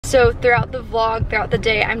So throughout the vlog, throughout the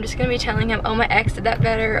day, I'm just gonna be telling him, oh, my ex did that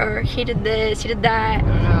better, or he did this, he did that. I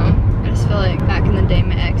don't know. I just feel like back in the day,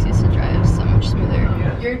 my ex used to drive so much smoother.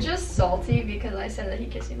 Yeah. You're just salty because I said that he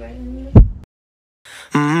kissed me by the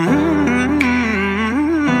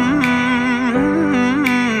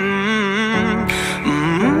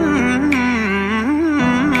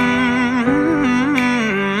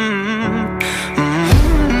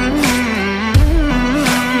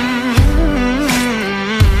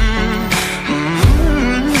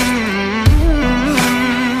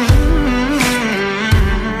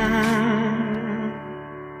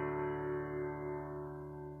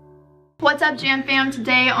What's up, Jam Fam?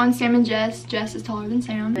 Today on Sam and Jess. Jess is taller than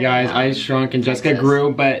Sam. Guys, I shrunk and Jessica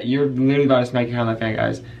grew, but you're literally about to smack your hand on the fan,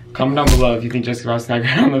 guys. Comment down below if you think Jessica's about to smack her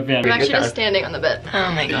hand on the fan. I'm actually just standing on the bed.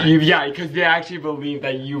 Oh my god. Yeah, because they actually believe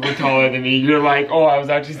that you were taller than me. You're like, oh, I was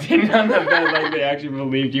actually standing on the bed, like they actually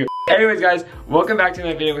believed you. Anyways, guys, welcome back to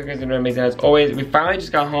another video. We're doing amazing as always. We finally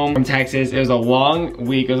just got home from Texas. It was a long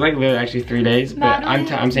week. It was like literally actually 3 days, but I'm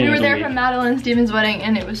saying we it was were there a week. for Madeline and Steven's wedding,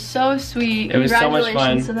 and it was so sweet. It was so much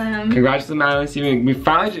fun. To them. Congrats to Madeline and Steven. We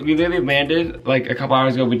literally landed like a couple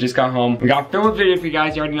hours ago. We just got home. We got filmed a video for you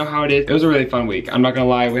guys. You already know how it is. It was a really fun week. I'm not gonna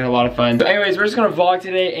lie. We had a lot of fun. So anyways, we're just gonna vlog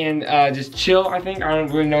today and just chill, I think. I don't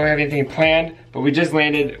really know if we have anything planned, but we just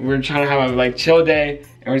landed. We're trying to have a like chill day,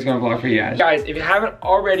 and we're just gonna vlog for you guys. Guys, if you haven't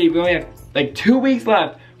already, we only have like 2 weeks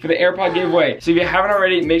left for the AirPod giveaway. So if you haven't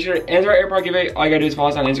already, make sure to enter our AirPod giveaway. All you gotta do is follow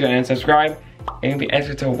us on Instagram and subscribe. And you'll be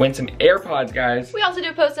entered to win some AirPods, guys. We also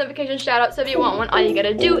do post notification shout out, so if you want one, all you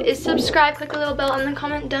gotta do is subscribe, click the little bell, and then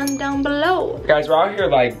comment down below. Guys, we're out here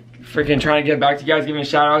like freaking trying to get back to you guys, giving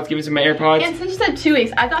shout outs, giving some AirPods. And since you said 2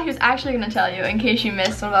 weeks, I thought he was actually gonna tell you in case you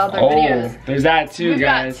missed some of the other videos. There's that too,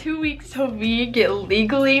 guys. We've got 2 weeks till we get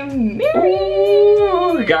legally married.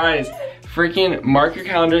 Ooh, guys. Freaking mark your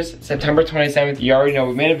calendars, September 27th. You already know,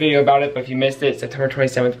 we made a video about it, but if you missed it, September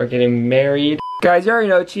 27th, we're getting married. Guys, you already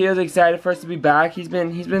know Cheeto's excited for us to be back. He's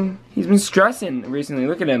been stressing recently.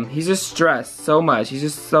 Look at him. He's just stressed so much. He's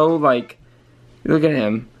just so like, look at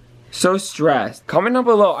him. So stressed. Comment down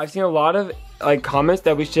below. I've seen a lot of like comments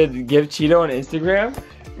that we should give Cheeto on Instagram.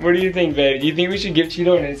 What do you think, babe? Do you think we should give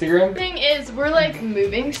Cheeto an Instagram? The thing is, we're like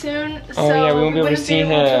moving soon, so yeah, we won't be able to see him.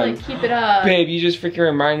 To, like, keep it up. Babe, you just freaking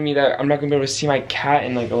reminded me that I'm not gonna be able to see my cat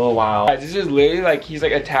in like a little while. Guys, this is literally like he's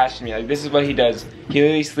like attached to me. Like this is what he does. He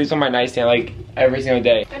literally sleeps on my nightstand like every single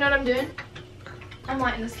day. You know what I'm doing? I'm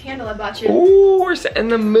lighting this candle I bought you. Ooh, we're setting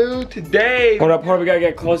the mood today. Hold up, we gotta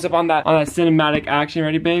get close up on that cinematic action.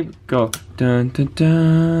 Ready, babe? Go. Dun dun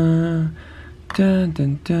dun dun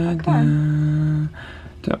dun dun dun.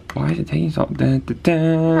 Why is it taking so long?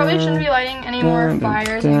 Probably shouldn't be lighting any more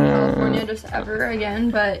fires in California just ever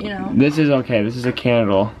again, but you know. This is okay. This is a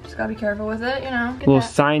candle. Just gotta be careful with it, you know. Little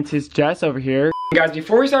scientist Jess over here. Guys,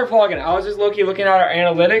 before we start vlogging, I was just looking at our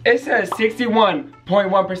analytics. It says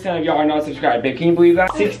 61.1% of y'all are not subscribed. Babe, can you believe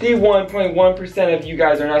that? 61.1% of you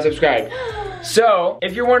guys are not subscribed. So,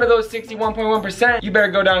 if you're one of those 61.1%, you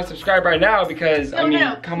better go down and subscribe right now because, I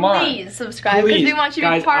mean, come on. Please subscribe because we want you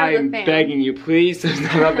to be part of the fam. I'm begging you, please.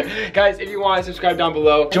 Guys, if you want to subscribe down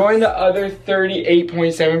below, join the other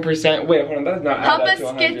 38.7%. Wait, hold on, that's not help us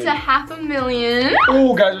get to 500,000.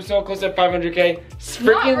 Oh, guys, we're so close to 500K.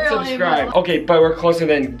 Freaking really, subscribe. Okay, but we're closer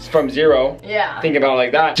than from 0. Yeah. Think about it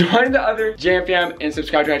like that. Join the other Jam Fam and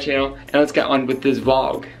subscribe to our channel, and let's get on with this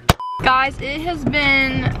vlog. Guys, it has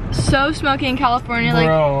been so smoky in California. Like,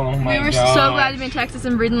 we were so glad to be in Texas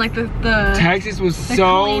and breathing like the Texas was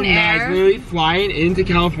so nice. Literally flying into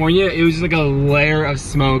California, it was just like a layer of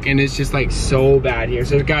smoke, and it's just like so bad here.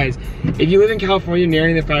 So guys, if you live in California near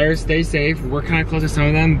any of the fires, stay safe. We're kind of close to some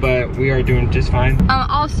of them, but we are doing just fine.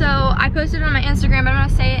 Also, I posted it on my Instagram, but I'm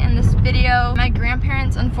gonna say it in this video. My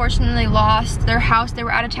grandparents unfortunately lost their house. They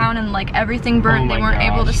were out of town and like everything burned. They weren't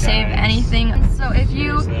able to save anything. So if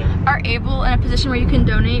you are able in a position where you can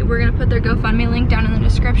donate, we're gonna put their GoFundMe link down in the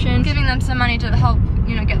description, giving them some money to help,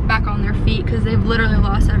 you know, get back on their feet because they've literally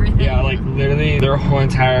lost everything. Yeah, like literally their whole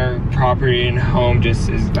entire property and home just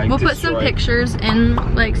is like destroyed. Put some pictures in,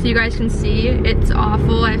 like, so you guys can see. It's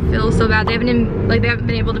awful. I feel so bad. They haven't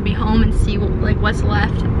been able to be home and see like what's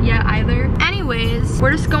left yet either. Anyways,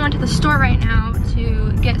 we're just going to the store right now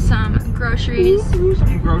to get some groceries. Ooh,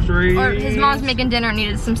 some groceries. Or his mom's making dinner and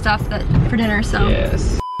needed some stuff for dinner, so.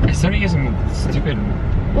 Yes. I started to get some stupid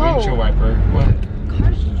windshield wiper. What?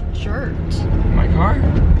 Car's jerked. My car?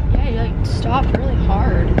 Yeah, you like stopped really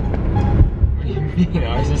hard. What do you mean?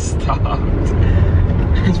 I just stopped.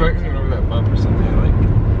 It's probably going over that bump or something. Like,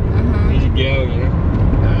 need to go, you know?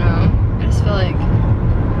 I don't know. I just feel like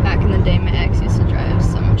back in the day, my ex used to drive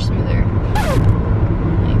so much smoother.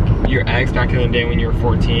 Like, your ex back in the day when you were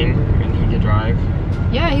 14 and he could drive?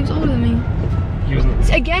 Yeah, he was older than me. He wasn't.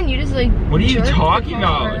 Again, you just like. What are you talking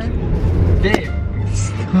about? Babe,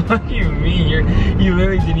 what do you mean? You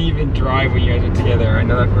literally didn't even drive when you guys were together. I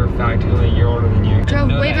know that for a fact. He was like a year older than you. Drove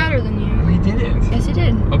way better than you. No, he didn't. Yes, he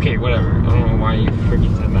did. Okay, whatever. I don't know why you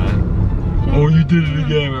freaking said that. Yeah. Oh, you did it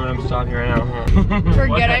again when I'm stopping right now, huh?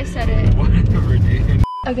 Forget I said it. Whatever, dude.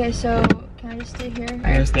 Okay, so can I just stay here?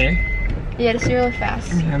 I gotta stay? Yeah, just stay really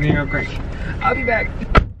fast. I'm gonna go quick. I'll be back.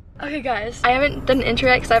 Okay guys, I haven't done an intro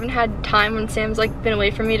yet because I haven't had time when Sam's like been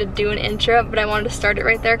away from me to do an intro, but I wanted to start it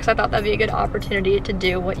right there because I thought that'd be a good opportunity to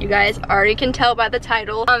do what you guys already can tell by the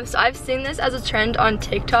title. So I've seen this as a trend on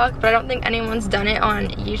TikTok, but I don't think anyone's done it on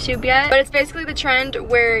YouTube yet. But it's basically the trend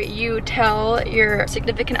where you tell your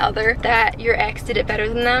significant other that your ex did it better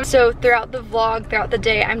than them. So throughout the vlog, throughout the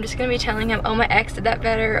day, I'm just gonna be telling him, oh, my ex did that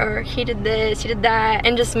better, or he did this, he did that,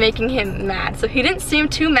 and just making him mad. So he didn't seem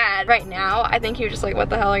too mad right now. I think he was just like,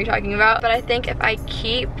 what the hell are you talking about? But I think if I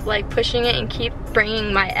keep like pushing it and keep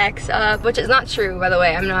bringing my ex up, which is not true, by the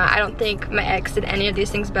way, I don't think my ex did any of these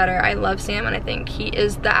things better. I love Sam and I think he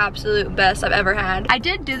is the absolute best I've ever had. I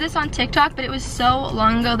did do this on TikTok, but it was so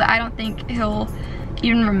long ago that I don't think he'll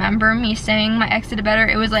even remember me saying my ex did it better.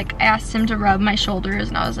 It was like I asked him to rub my shoulders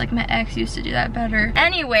and I was like, my ex used to do that better.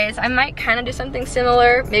 Anyways, I might kind of do something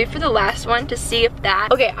similar, maybe for the last one, to see if that,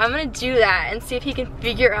 okay, I'm gonna do that and see if he can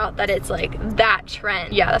figure out that it's like that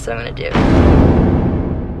trend. Yeah, that's what I'm gonna do.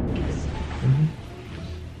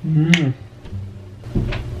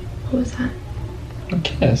 What was that? A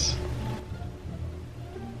kiss.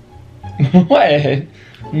 What?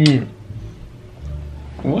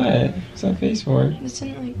 What? What's that face for? This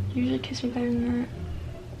didn't like usually kiss me better than that.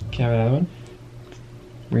 Can I have another one?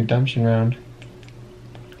 Redemption round.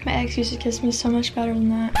 My ex used to kiss me so much better than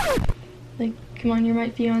that. Like, come on, you're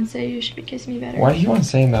my fiance, you should be kissing me better. Why do you want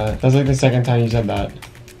saying that? That's like the second time you said that.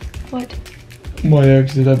 What? My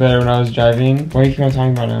ex did that better when I was driving. Why do you keep on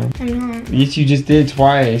talking about it now? I'm not. Yes, you just did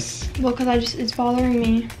twice. Well, cause it's bothering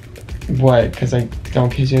me. What? Cause I don't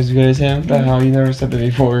kiss you as good as him? The hell? You never said that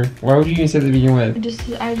before. Why would you even say that to begin with?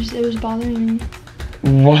 It was bothering me.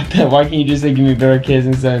 What the? Why can't you just like give me a better kiss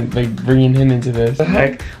instead of like bringing him into this? What the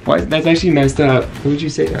heck? Why? That's actually messed up. Why would you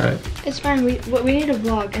say that? It's fine. We need a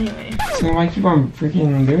vlog anyway. So why keep on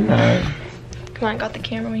freaking doing that? Come on, I got the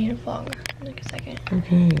camera. We need a vlog. Like a second.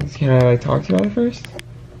 Okay. Can I like talk to you about it first?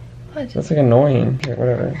 What? That's like annoying. Okay,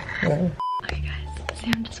 whatever. Okay guys,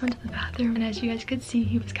 Sam just went to the bathroom and as you guys could see,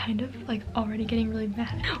 he was kind of like already getting really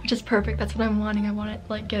mad, which is perfect. That's what I'm wanting. I want to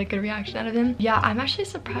like get a good reaction out of him. Yeah, I'm actually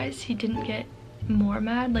surprised he didn't get more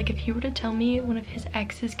mad. Like if he were to tell me one of his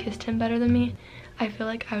exes kissed him better than me, I feel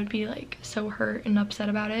like I would be like so hurt and upset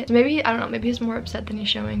about it. So maybe, I don't know, maybe he's more upset than he's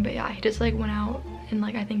showing, but yeah, he just like went out and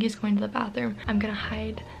like I think he's going to the bathroom. I'm gonna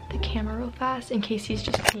hide the camera real fast in case he's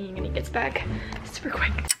just peeing and he gets back super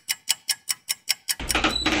quick.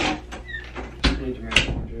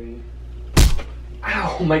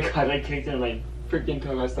 Ow, oh my god, I kicked it and my freaking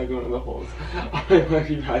toe got stuck in one of the holes on my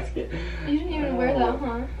lucky basket. You didn't even wear that,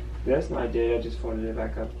 huh? That's not I did, I just folded it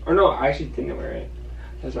back up. Or no, I actually didn't wear it.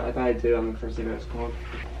 That's what I thought I did on the first day that it was cold.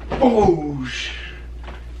 Oh,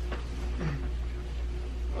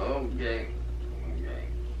 okay.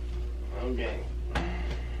 Okay.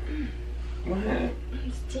 What? It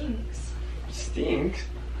stinks. Stinks?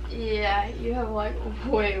 Yeah, you have like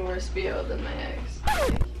way worse BO than my ex.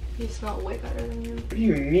 You smell way better than you. What do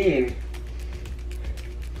you mean?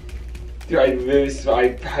 Dude, I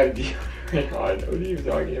have deodorant on. What are you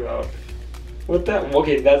talking about? What the?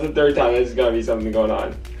 Okay, that's the third time there's gotta be something going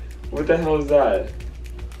on. What the hell is that?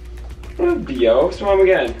 What BO? Smell them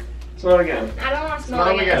again. Smell it again. I don't want to smell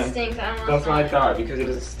it again. It stinks. I don't want to smell it. That's what I thought, because it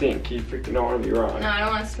doesn't stink. You freaking don't want to be wrong. No, I don't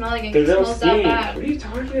want to smell it again. It smells stink. that bad. What are you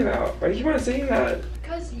talking about? Why do you want to say that?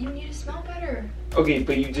 Because you need to smell better. Okay,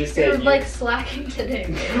 but you just said You're like slacking today.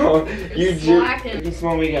 No, you slacking. You can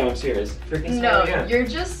smell me again. I'm serious. Freaking smell no, me again. you're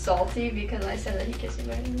just salty because I said that he kissed me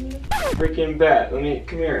better than you. Freaking bet. Come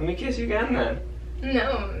here. Let me kiss you again then.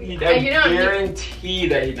 No. I guarantee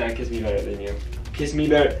that he not kiss me better than you. Kiss me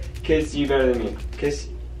better. Kiss you better than me. Kiss.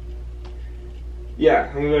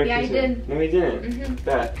 Yeah, let me better kiss you. Yeah, he did. No, he didn't.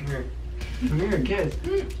 Bet. Come here. Come here, kiss.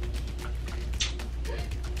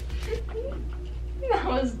 That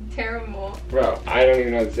was terrible. Bro, I don't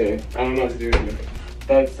even know what to say. I don't know what to do with you.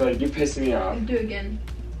 That's like, you're pissing me off. Do it again.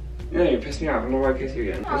 No, you're pissing me off. I don't know why I kiss you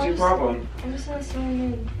again. What's your problem? I'm just in a silly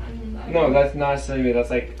mood. No, that's not silly mood.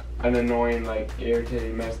 That's like an annoying, like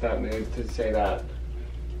irritating, messed up mood to say that.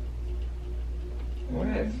 What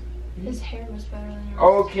is? His hair was better than yours.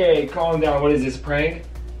 Okay, calm down. What is this, prank?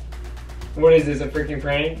 What is this, a freaking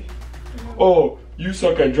prank? Oh, you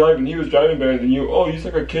suck at driving. He was driving better than you. Oh, you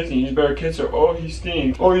suck at kissing. He's better at kisser. Oh, he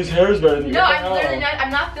stinks. Oh, his hair is better than you. No, I'm literally not.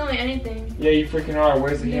 I'm not filming anything. Yeah, you freaking are.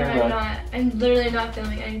 Where's the camera? No, I'm not. I'm literally not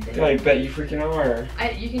filming anything. Yeah, I bet you freaking are.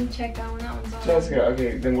 You can check that one. That one's on. Jessica,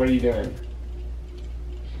 okay, then what are you doing?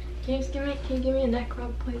 Can you give me a neck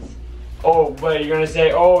rub, please? Oh, wait, you're gonna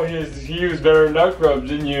say, oh, he was better at neck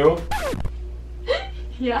rubs than you?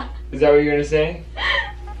 Yeah. Is that what you're gonna say?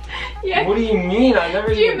 Yeah. What do you mean? I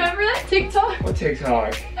never. Do you remember that TikTok? What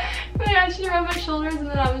TikTok? When I asked you to rub my shoulders, and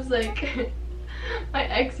then I was like, my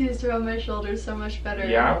ex used to rub my shoulders so much better.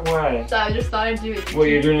 Yeah, why? So I just thought I'd do it. Well,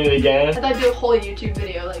 you're doing it again? I thought I'd do a whole YouTube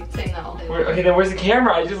video, like saying that all day. Okay, then where's the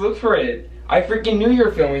camera? I just looked for it. I freaking knew you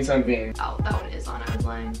were filming something. Oh, that one is on. I was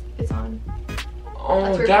lying. It's on.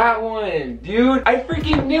 Oh, that one. Dude, I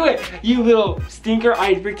freaking knew it. You little stinker,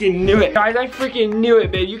 I freaking knew it. Guys, I freaking knew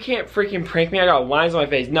it, babe. You can't freaking prank me. I got lines on my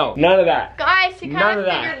face. No, none of that. Guys, he kind of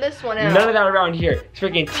figured this one out. None of that around here. It's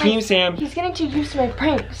freaking Team Sam. He's getting too used to my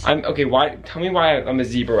pranks. Okay, why? Tell me why I'm a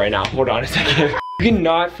zebra right now. Hold on a second. You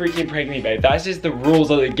cannot freaking prank me, babe. That's just the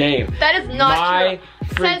rules of the game. That is not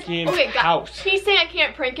true. Freaking house. He's saying I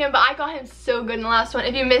can't prank him, but I got him so good in the last one.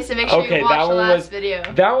 If you missed it, make sure you watch the last video.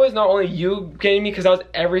 That was not only you getting me, because that was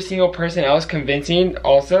every single person else convincing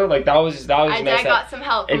also. Like that was messed up. I got some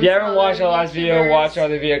help. If you haven't watched the last video, watch the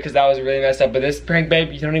other video, because that was really messed up. But this prank,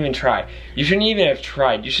 babe, you don't even try. You shouldn't even have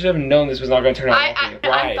tried. You should have known this was not going to turn out.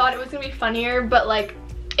 I thought it was going to be funnier, but like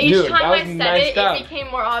each time I said it, it became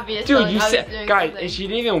more obvious. Dude, you said, guys, and she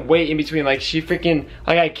didn't even wait in between. Like, she freaking,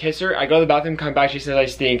 like, I kiss her, I go to the bathroom, come back, she says I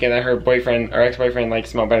stink, and then her boyfriend, or ex-boyfriend, like,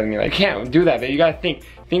 smell better than me. Like, can't do that, but you gotta think.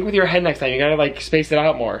 Think with your head next time. You gotta, like, space it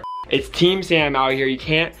out more. It's Team Sam out here. You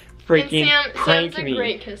can't freaking prank me. Sam's a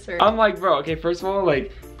great kisser. I'm like, bro, okay, first of all,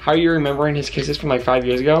 like, how are you remembering his kisses from, like, 5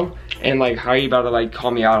 years ago? And, like, how are you about to, like,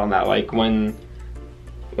 call me out on that? Like, when...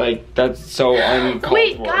 Like, that's so uncalled for.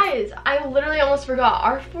 Wait, guys, I literally almost forgot.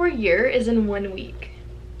 Our 4-year is in 1 week.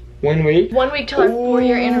 1 week? 1 week till our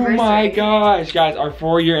 4-year anniversary. Oh my gosh, guys, our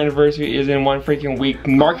 4-year anniversary is in 1 freaking week.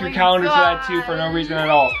 Mark your calendars for that too, for no reason at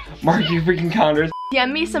all. Mark your freaking calendars.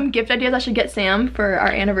 DM me some gift ideas I should get Sam for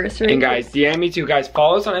our anniversary. And guys, DM me too. Guys,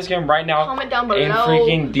 follow us on Instagram right now. Comment down below. And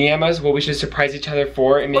freaking DM us what we should surprise each other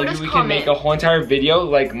for. And maybe we can make a whole entire video,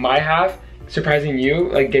 like my half, surprising you,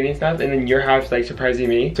 like getting stuff, and then your half's like surprising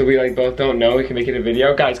me, so we like both don't know. We can make it a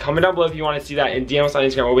video. Guys, comment down below if you want to see that, and DM us on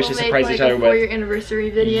Instagram what we should surprise each other with. 4-year anniversary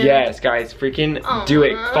video. Yes, guys, freaking do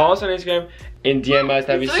it. Follow us on Instagram and DM us.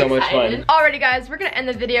 That'd be so much fun. Alrighty, guys, we're gonna end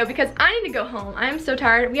the video because I need to go home. I'm so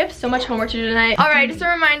tired. We have so much homework to do tonight. Alright, just a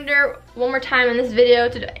reminder one more time in this video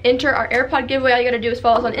to enter our AirPod giveaway. All you gotta do is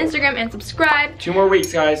follow us on Instagram and subscribe. 2 more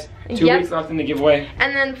weeks, guys. 2 weeks left in the giveaway.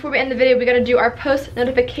 And then before we end the video, we gotta do our post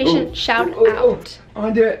notification shout out. I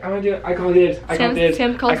wanna do it. I wanna do it. I call dibs. I call dibs.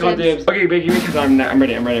 Sam calls dibs. Okay, babe, give me, because I'm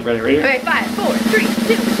ready. Ready? Okay, 5, 4,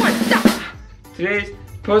 3, 2, 1, stop. Today's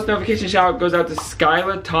post notification shout out goes out to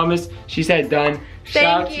Skyla Thomas. She said done.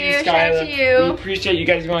 Shout out to you, Skyla. Shout out to you. We appreciate you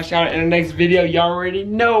guys. If you want to shout out in the next video, y'all already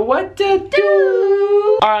know what to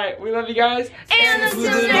do. Alright, we love you guys. And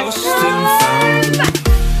until next time.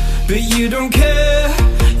 But you don't care,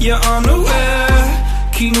 you're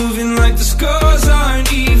unaware. Keep moving like the scars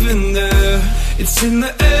aren't even there. It's in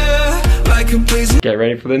the air like a blazing. Get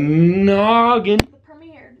ready for the noggin. The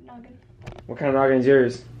premiere noggin. What kind of noggin is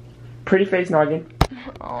yours? Pretty face noggin.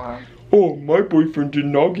 Oh, my boyfriend did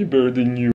noggin better than you.